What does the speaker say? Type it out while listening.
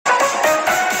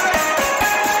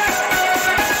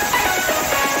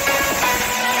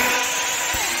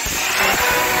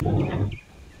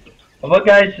Hello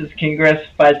guys, it's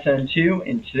KingGrass572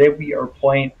 and today we are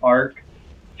playing Ark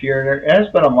Fjordur. It has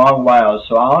been a long while,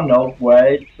 so I don't know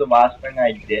what's the last thing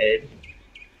I did.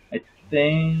 I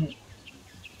think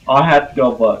I'll have to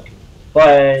go look.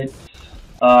 But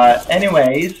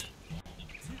anyways,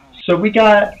 so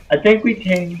I think we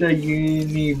tamed the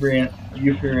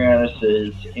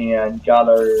Euphorianuses and got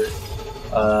our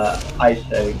ice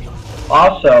egg.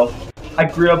 Also, I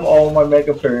grew up all my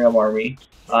Megatherium army.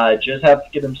 Just have to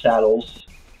get them saddles.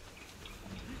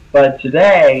 But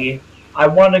today, I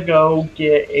want to go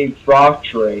get a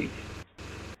Rockdrake.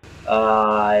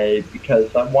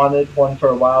 Because I wanted one for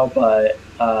a while, but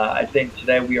I think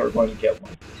today we are going to get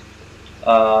one.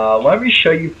 Let me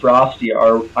show you Frosty,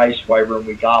 our ice wyvern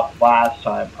we got last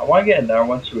time. I want to get another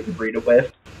one so we can breed it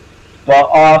with. But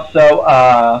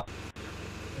also,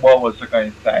 what was I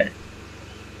going to say?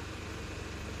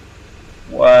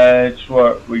 What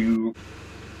were you?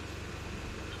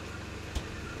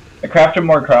 I crafted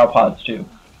more cryopods too.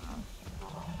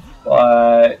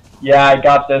 But yeah, I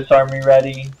got this army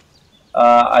ready.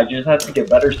 I just have to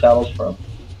get better saddles from.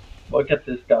 Look at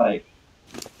this guy.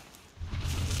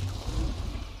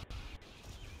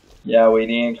 Yeah, we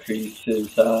need to increase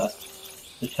his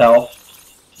health.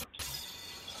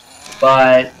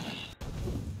 But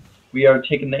we are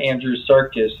taking the Andrew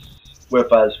Circus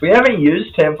with us. We haven't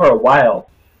used him for a while.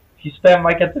 He spent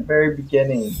like at the very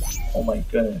beginning. Oh my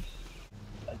goodness.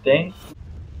 I think.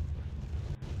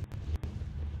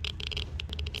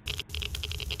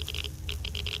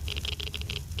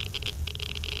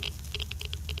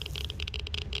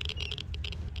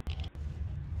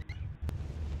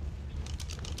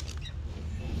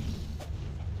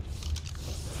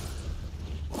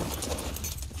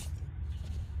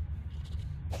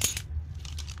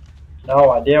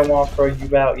 No, I didn't want to throw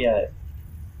you out yet.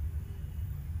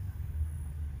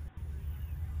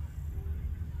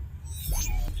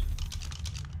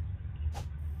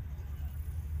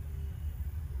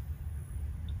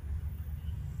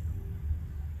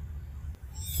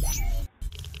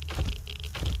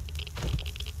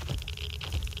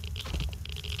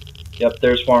 Yep,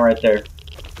 there's one right there.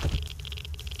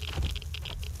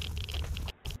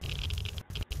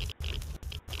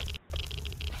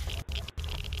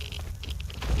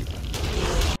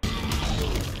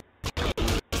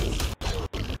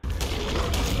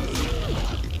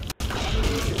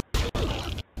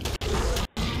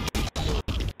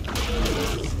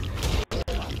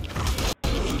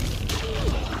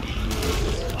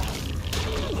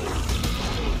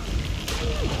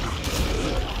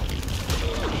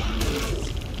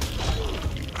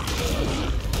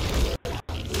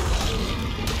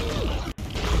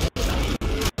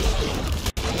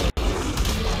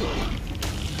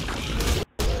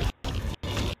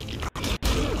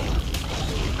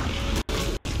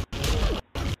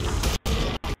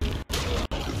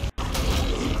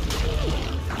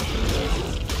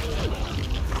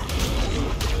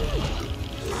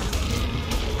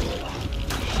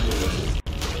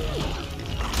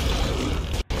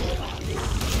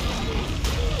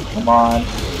 Come on.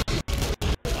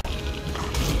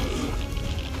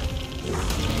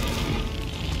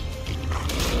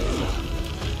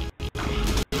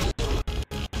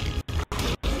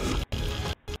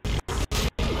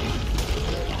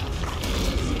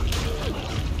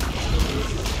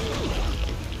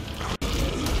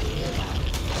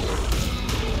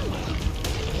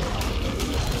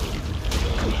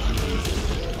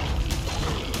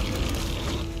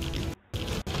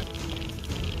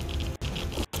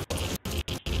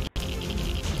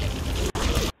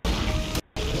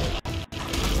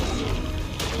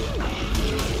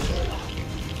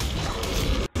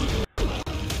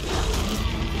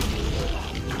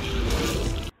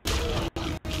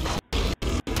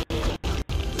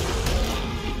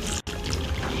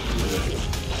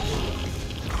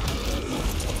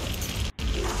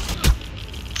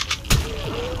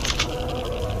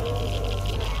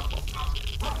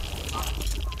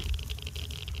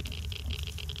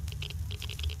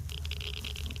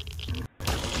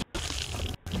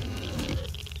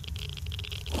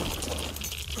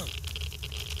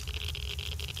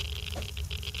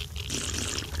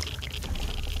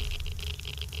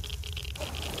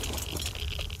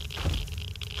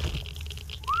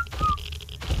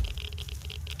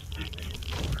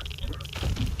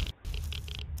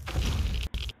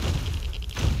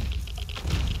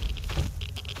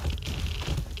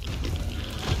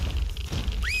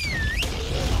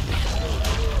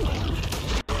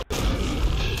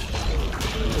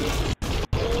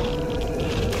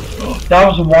 That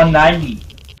was a 190.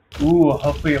 Ooh,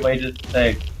 hopefully it weighs its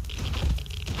thick.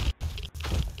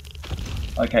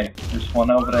 Okay, there's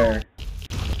one over there.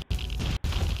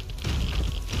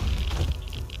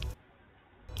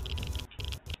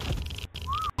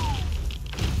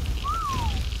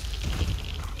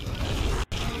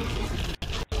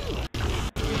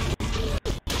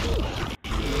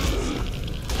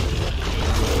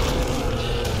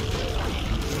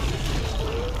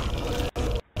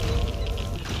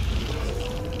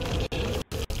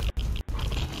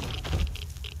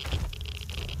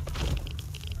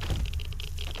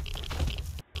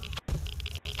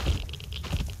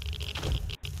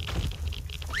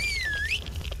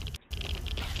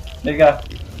 There you go.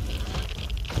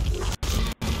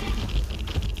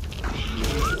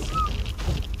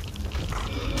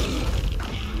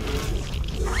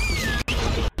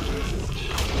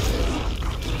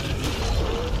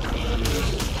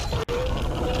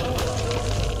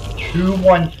 Two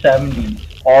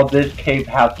 170s. Oh, this cave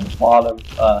has a lot of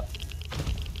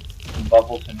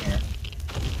bubbles in here.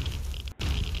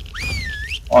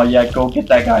 Oh yeah, go get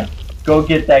that guy. Go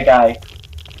get that guy.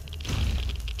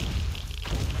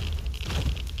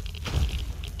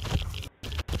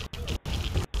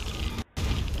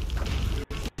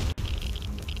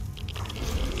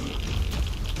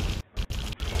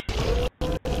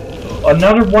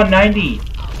 Another 190.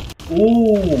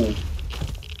 Ooh.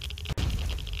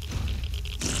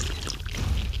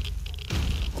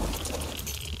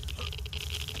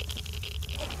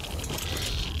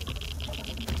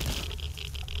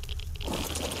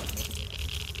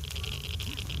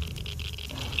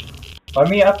 Let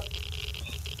me up.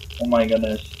 Oh my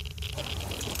goodness.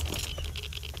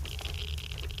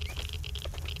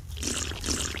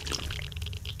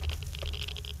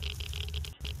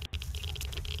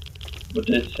 What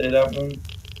did it say that one?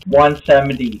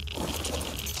 170.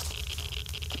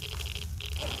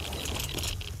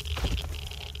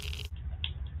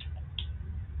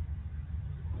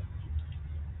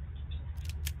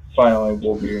 Finally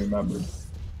will be remembered.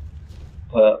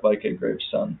 Put like a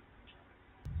gravestone.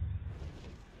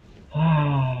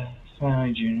 Ah,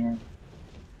 finally, Junior.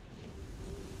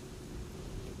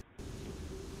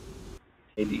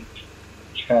 80.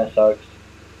 Which kind of sucks.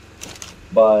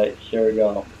 But here we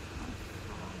go.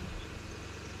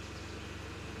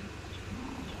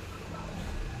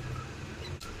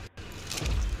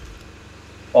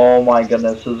 Oh my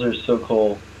goodness, those are so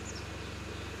cool.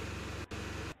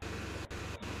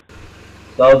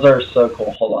 Those are so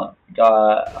cool. Hold on.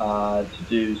 Got to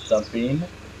do something.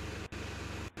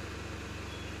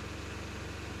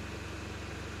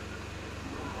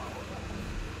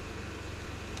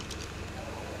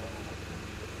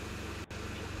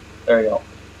 There you go.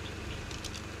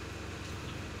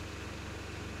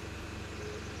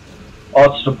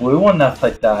 Oh, it's the blue one that's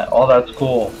like that. Oh, that's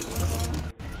cool.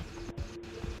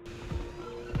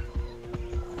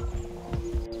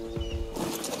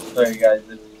 Sorry guys,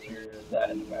 if you hear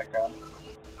that in the background.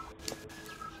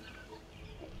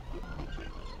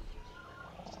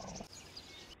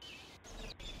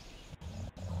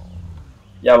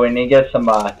 Yeah, we need to get some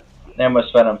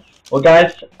Namos Venom. Well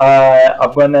guys,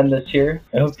 I'm going to end this here.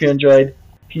 I hope you enjoyed.